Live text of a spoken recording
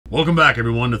Welcome back,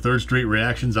 everyone, to Third Street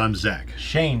Reactions. I'm Zach.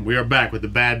 Shane. We are back with the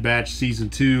Bad Batch Season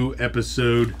 2,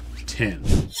 Episode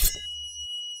 10.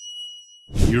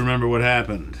 You remember what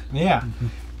happened? Yeah.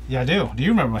 Yeah, I do. Do you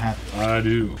remember what happened? I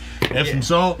do. Epsom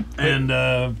Salt and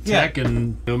Tech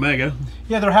and Omega.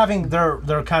 Yeah, they're having their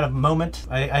kind of moment.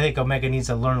 I think Omega needs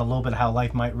to learn a little bit how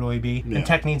life might really be. Yeah. And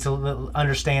Tech needs to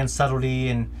understand subtlety,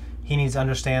 and he needs to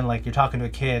understand, like, you're talking to a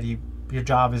kid. Your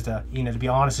job is to, to be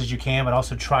honest as you can, but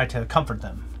also try to comfort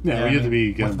them. Yeah, you have to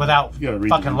be without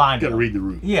fucking lying. You gotta read the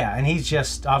room. Yeah, and he's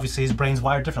just, obviously his brain's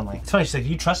wired differently. It's funny, she's like, "Do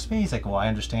you trust me?" He's like, "Well, I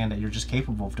understand that you're just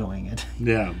capable of doing it."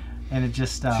 Yeah. And it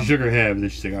just... she shook her head, but then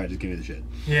she's like, "All right, just give me the shit."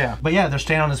 Yeah. But yeah, they're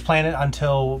staying on this planet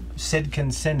until Sid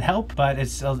can send help, but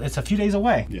it's a few days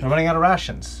away. Yeah. They're running out of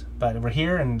rations. But we're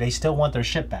here, and they still want their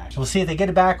ship back. So we'll see if they get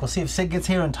it back. We'll see if Sid gets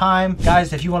here in time.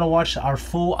 Guys, if you want to watch our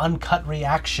full uncut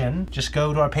reaction, just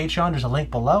go to our Patreon. There's a link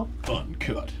below.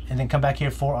 Uncut. And then come back here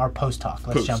for our post-talk.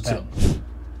 Let's jump in.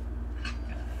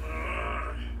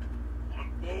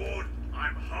 I'm bored,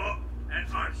 I'm hot, and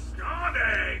I'm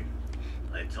starving!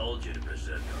 I told you to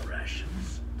preserve your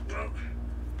rations. Well,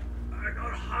 I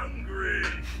got hungry.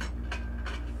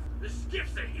 The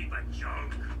skiff's a heap of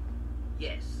junk.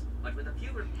 Yes. But with a few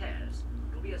repairs,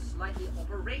 it'll be a slightly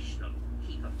operational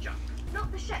heap of junk.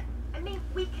 Not the ship. I mean,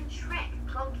 we can track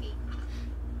Gonky.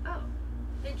 Oh,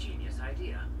 ingenious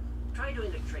idea. Try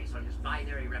doing a trace on his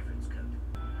binary reference code.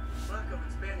 Marco,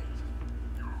 it's Benny.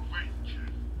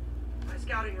 My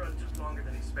scouting run took longer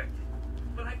than expected,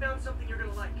 but I found something you're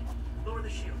gonna like. Lower the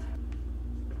shield.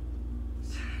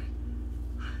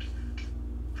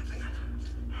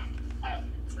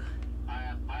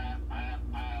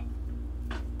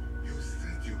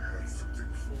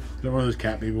 Is that one of those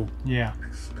cat people? Yeah.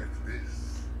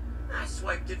 I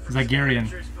swiped it for Zagarian.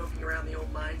 Poking around the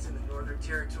old mines in the Northern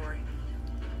Territory.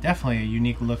 Definitely a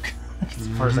unique look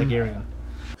for Zagarian.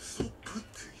 So good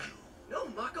to you. No,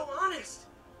 Mako, honest.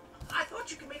 I thought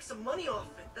you could make some money off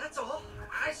it. That's all.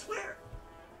 I swear.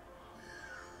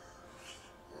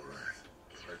 All right,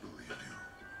 I believe you,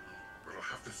 but I'll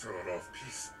have to sell it off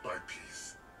piece by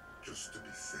piece, just to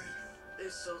be safe.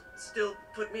 This'll still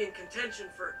put me in contention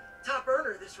for top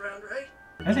earner this round, right?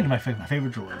 I think my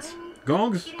favorite droids.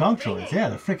 Gongs? Gonk droids, yeah,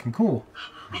 they're freaking cool.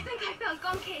 I think I found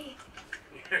Gonky.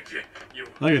 I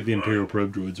think the Imperial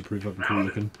probe droids are pretty fucking cool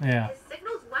looking. Yeah. His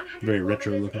signal's 100 Very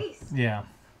retro kilometers looking. east. Yeah.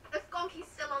 If Gonky's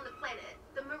still on the planet,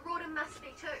 the Marauder must be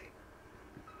too.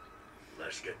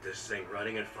 Let's get this thing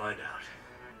running and find out.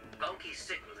 Gonky's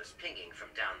signal is pinging from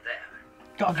down there.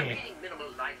 Gonky. I'm reading minimal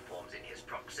life forms in his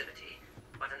proximity,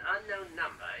 but an unknown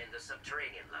number in the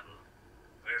subterranean level.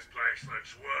 This place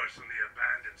looks worse than the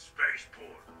abandoned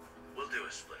spaceport. We'll do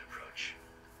a split approach.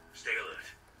 Stay alert.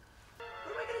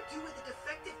 What am I gonna do with the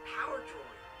defective power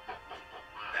droid?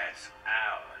 That's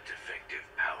our defective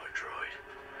power droid.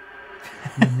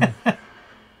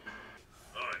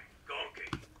 Oi, Gonky.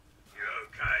 You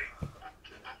okay?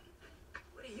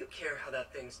 What do you care how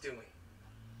that thing's doing?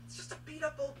 It's just a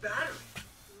beat-up old battery.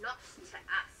 Not to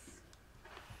us.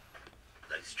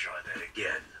 Let's try that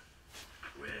again.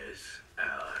 Where's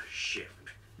our ship?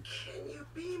 Can you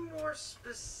be more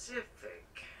specific?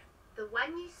 The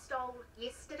one you stole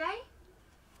yesterday?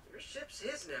 Your ship's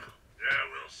his now. Yeah,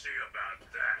 we'll see about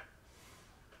that.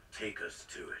 Take us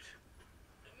to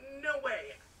it. No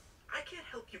way. I can't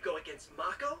help you go against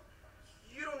Mako.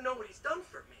 You don't know what he's done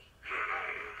for me.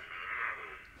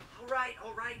 All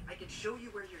right. I can show you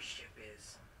where your ship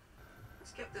is.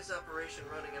 He's kept this operation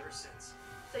running ever since.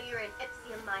 So you're an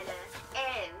Ipsium miner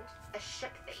and a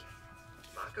ship thief.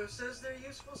 Mako says they're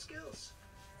useful skills.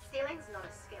 Stealing's not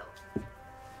a skill.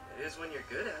 It is when you're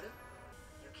good at it.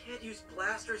 You can't use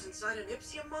blasters inside an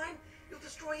Ipsium mine. You'll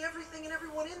destroy everything and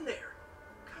everyone in there.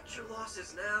 Cut your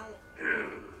losses now.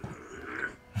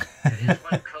 There is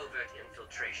one covert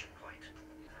infiltration point.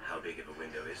 How big of a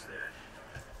window is there?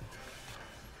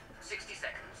 60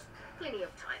 seconds. Plenty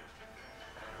of time.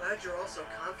 Glad you're also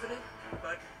confident,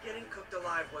 but getting cooked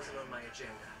alive wasn't on my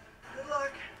agenda. Good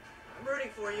luck. I'm rooting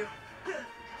for you.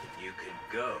 You can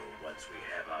go once we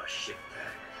have our ship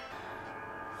back.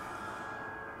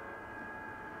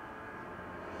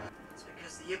 It's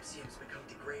because the Ipsium's become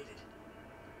degraded.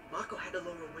 Mako had to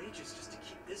lower wages just to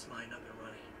keep this mine up and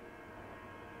running.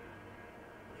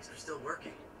 At least they're still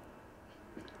working.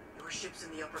 Your ship's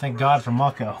in the upper Thank garage, God for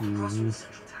Mako. across from the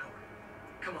central tower.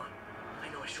 Come on, I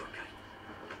know a shortcut.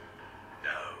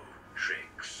 No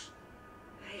tricks.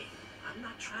 Hey, I'm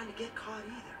not trying to get caught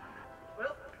either.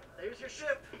 Well, there's your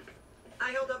ship.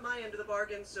 I held up my end of the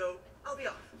bargain, so I'll be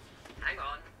off. Hang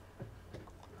on.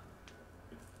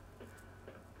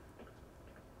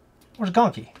 Where's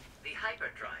Gonky? The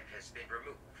hyperdrive has been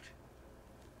removed.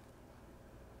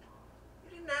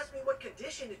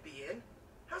 condition it'd be in.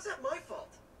 How's that my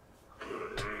fault?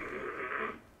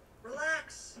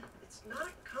 Relax. It's not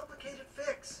a complicated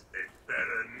fix. It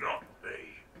better not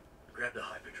be. Grab the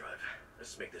hyperdrive.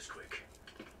 Let's make this quick.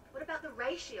 What about the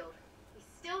ray shield? We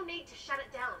still need to shut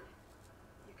it down.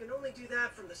 You can only do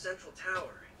that from the central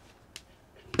tower.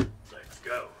 Let's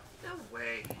go. No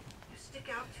way. You stick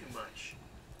out too much.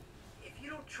 If you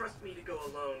don't trust me to go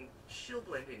alone, she'll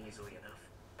blend in easily enough.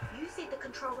 You said the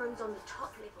control room's on the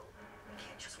top level. I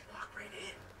can't just walk right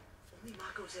in. Only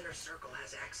Mako's inner circle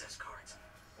has access cards.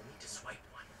 We'll need to swipe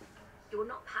one. You're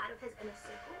not part of his inner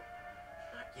circle?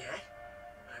 Not yet,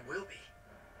 but I will be.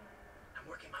 I'm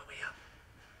working my way up.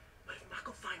 But if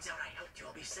Mako finds out I helped you,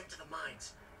 I'll be sent to the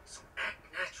mines. So act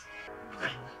natural.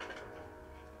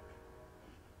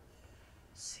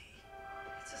 See?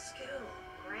 It's a skill.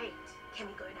 Great. Can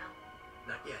we go now?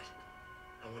 Not yet.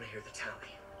 I want to hear the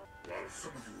tally. While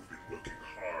some of you have been working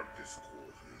hard this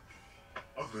quarter,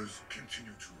 others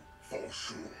continue to fall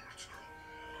short.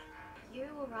 You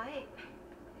alright?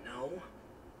 No.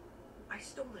 I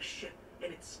stole a ship,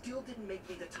 and it still didn't make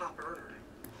me the top earner.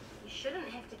 You shouldn't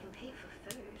have to compete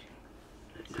for food.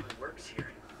 That's how it works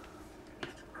here. We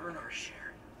have to earn our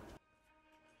share.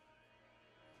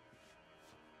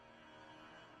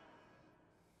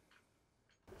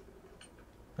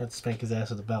 Let's spank his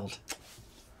ass with a belt.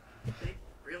 They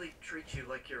really treat you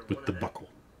like you're With one the of them. buckle.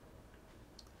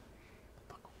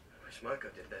 I wish Mako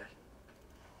did that.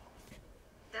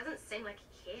 Doesn't seem like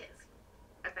he cares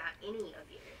about any of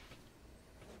you.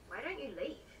 Why don't you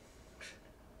leave?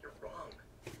 You're wrong.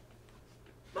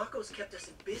 Mako's kept us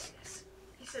in business.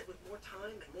 He said with more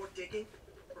time and more digging,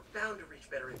 we're bound to reach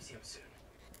better Ipsium soon.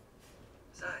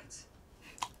 Besides,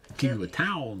 King of the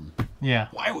town. Yeah.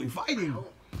 Why are we fighting? home.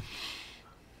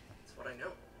 That's what I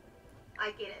know.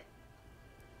 I get it.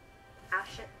 Our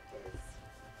ship is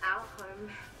our home.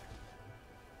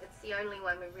 It's the only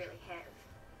one we really have.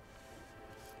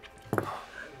 I'm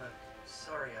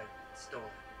sorry I stole it.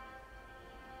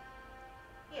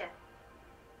 Here.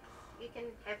 You can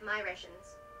have my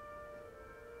rations.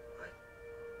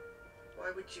 Why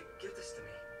would you give this to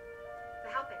me? For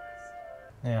helping us.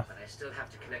 Yeah. But I still have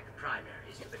to connect the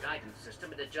primaries to the guidance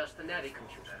system and adjust the navi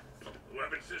computer. The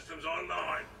weapon system's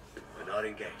online. We're not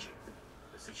engaging.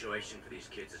 The situation for these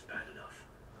kids is bad enough.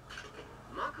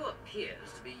 Mako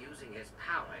appears to be using his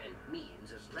power and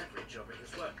means as leverage over his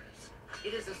workers.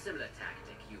 It is a similar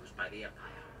tactic used by the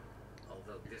Empire,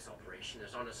 although this operation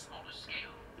is on a smaller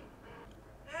scale.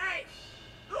 Hey!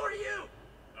 Who are you?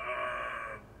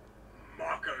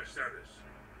 Marco Service.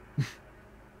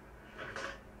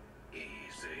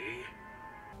 Easy.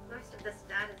 Most of this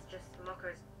data is just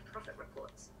Moko's profit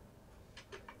reports.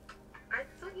 I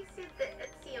thought you said that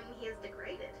Ipsium here is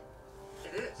degraded.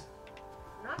 It is.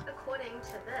 Not according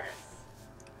to this.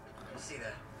 You see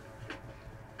that?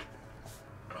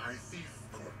 My thief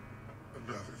caught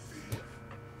another thief.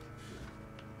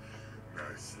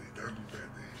 Nicely done,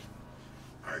 Benny.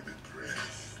 I'm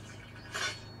impressed.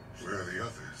 Where are the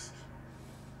others?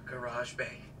 Garage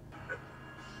Bay.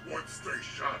 Once they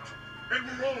shot, and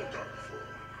we're all done for.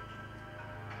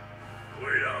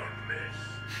 We don't miss.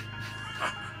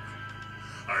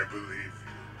 I believe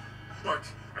you, but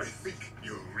I think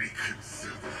you'll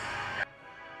reconsider.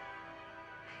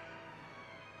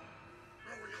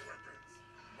 Lower your weapons,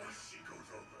 or she goes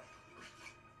over.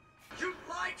 You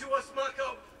lied to us,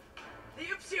 Mako! The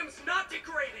Ipsium's not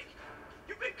degrading!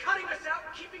 You've been cutting us out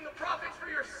and keeping the profits for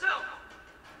yourself!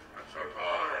 That's a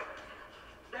lie.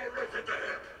 Now look at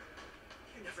them.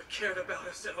 You never cared about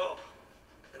us at all.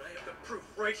 And I have the proof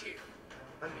right here.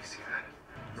 Let me see that.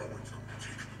 No one's going to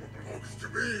take what belongs to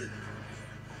me.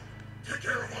 Take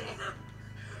care of all of them.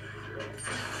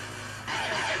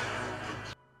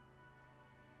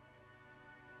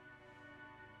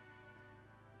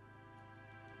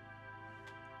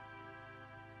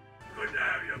 Good to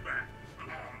have you back.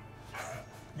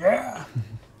 Yeah.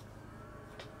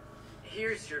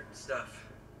 Here's your stuff.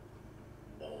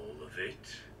 All of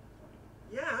it?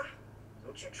 Yeah?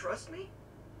 Don't you trust me?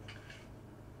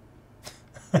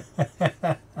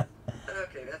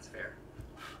 Okay, that's fair.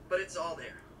 But it's all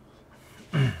there.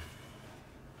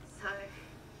 So,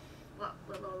 what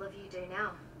will all of you do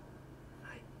now?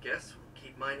 I guess we'll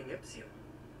keep mining Ipsium.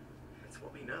 That's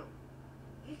what we know.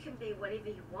 You can be whatever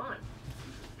you want.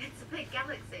 It's a big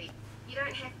galaxy. You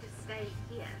don't have to stay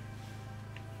here.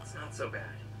 It's not so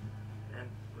bad. And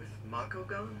with Mako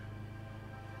gone,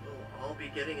 we'll all be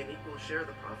getting an equal share of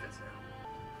the profits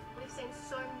now. We've seen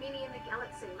so many in the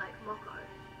galaxy like Mako.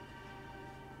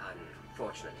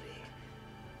 Unfortunately,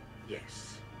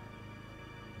 yes.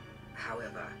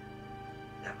 However,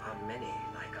 there are many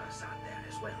like us out there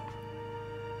as well.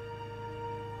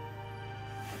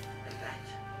 And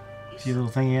that is See the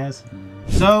little thing he has?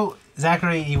 So,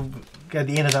 Zachary, you got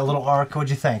the end of that little arc. What'd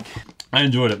you think? I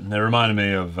enjoyed it. It reminded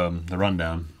me of the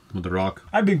Rundown with The Rock.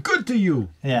 I've been good to you.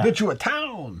 Yeah. Bet you a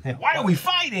town. Yeah. Why are we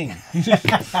fighting?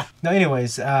 No,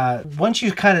 anyways, once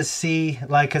you kind of see,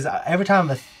 like, because every time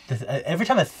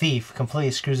a thief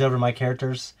completely screws over my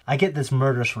characters, I get this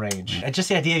murderous rage. Just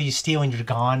the idea of you steal and you're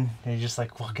gone, and you're just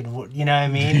like, fucking, you know what I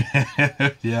mean?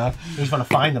 Yeah. You just want to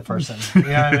find the person. You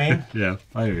know what I mean? Yeah,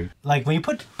 I hear you. Like, when you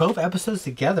put both episodes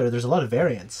together, there's a lot of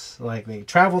variance. Like, they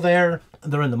travel there,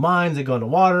 they're in the mines, they go into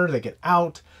water, they get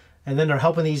out, and then they're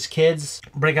helping these kids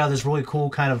break out of this really cool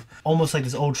kind of, almost like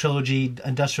this old trilogy,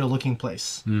 industrial looking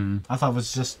place. I thought it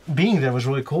was just, being there was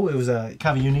really cool. It was a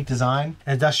kind of a unique design.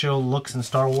 Industrial looks in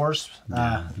Star Wars.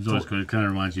 It's always good. It kind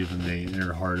of reminds you of the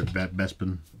inner heart of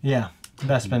Bespin. Yeah,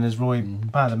 Bespin is really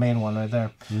probably the main one right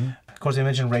there. Of course, they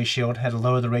mentioned ray shield. Had to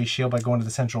lower the ray shield by going to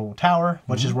the central tower,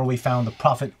 which is where we found the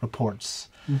prophet reports.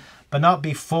 But not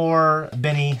before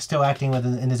Benny, still acting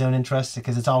in his own interest,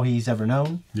 because it's all he's ever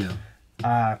known. Yeah.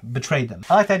 Betrayed them.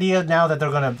 I like the idea now that they're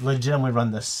going to legitimately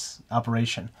run this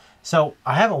operation. So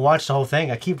I haven't watched the whole thing.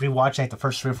 I keep rewatching like the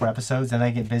first 3 or 4 episodes, and I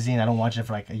get busy and I don't watch it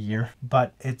for like a year.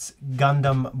 But it's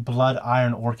Gundam Blood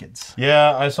Iron Orchids.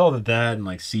 Yeah, I saw that and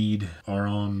like Seed are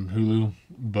on Hulu,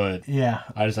 but Yeah.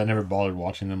 I never bothered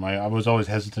watching them. I was always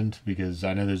hesitant because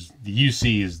I know the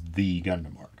UC is the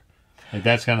Gundam arc. Like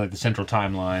that's kind of like the central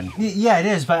timeline. Yeah, it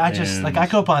is, but I just, And- like, I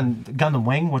grew up on Gundam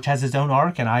Wing, which has its own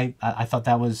arc, and I thought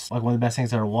that was, like, one of the best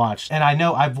things I ever watched. And I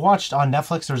know, I've watched on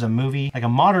Netflix, there's a movie, like a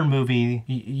modern movie,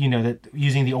 you know, that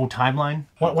using the old timeline.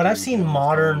 When I've seen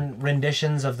modern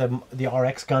renditions of the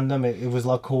RX Gundam, it was a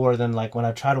lot cooler than, like, when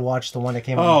I tried to watch the one that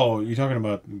came out. Oh, you're talking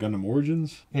about Gundam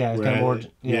Origins? Yeah, it's Where Gundam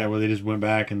Origins. Yeah, where they just went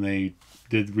back and they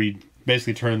did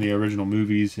basically turn the original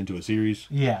movies into a series.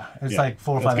 Yeah, it's Yeah, like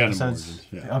 4 or that's 5 Gundam episodes. Origins,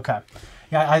 yeah. Okay.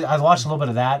 Yeah, I watched a little bit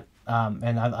of that,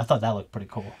 and I thought that looked pretty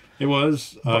cool. It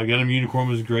was. Gundam Unicorn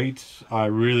was great. I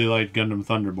really liked Gundam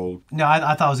Thunderbolt. No,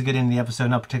 I thought it was a good end of the episode,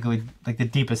 not particularly like the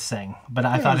deepest thing, but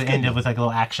I thought it ended with like a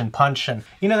little action punch, and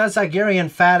you know, that Zagarian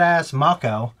fat ass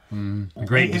Mako.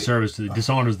 Great disservice to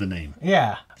dishonors the name.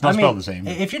 Yeah, It's not spelled the same.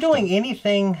 If you're doing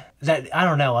anything that, I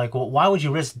don't know, like, well, why would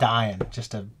you risk dying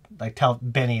just to like tell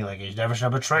Benny like he's never should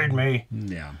have betrayed me?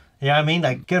 Yeah. You know what I mean?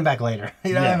 Like, get him back later.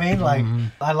 You know what I mean? Like,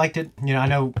 I liked it. You know, I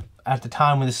know at the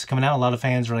time when this is coming out, a lot of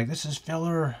fans were like, this is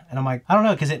filler. And I'm like, I don't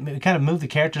know, because it kind of moved the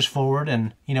characters forward,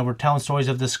 and, you know, we're telling stories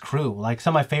of this crew. Like,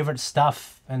 some of my favorite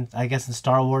stuff, and I guess in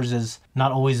Star Wars, is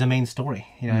not always the main story.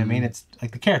 You know what I mean? It's like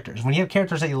the characters. When you have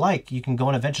characters that you like, you can go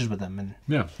on adventures with them. And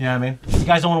Yeah. you know what I mean? If you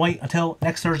guys don't want to wait until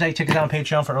next Thursday, check us out on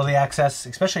Patreon for early access,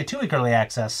 especially 2-week early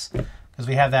access, because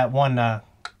we have that one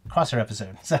Crosshair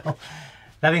episode. So,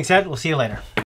 that being said, we'll see you later.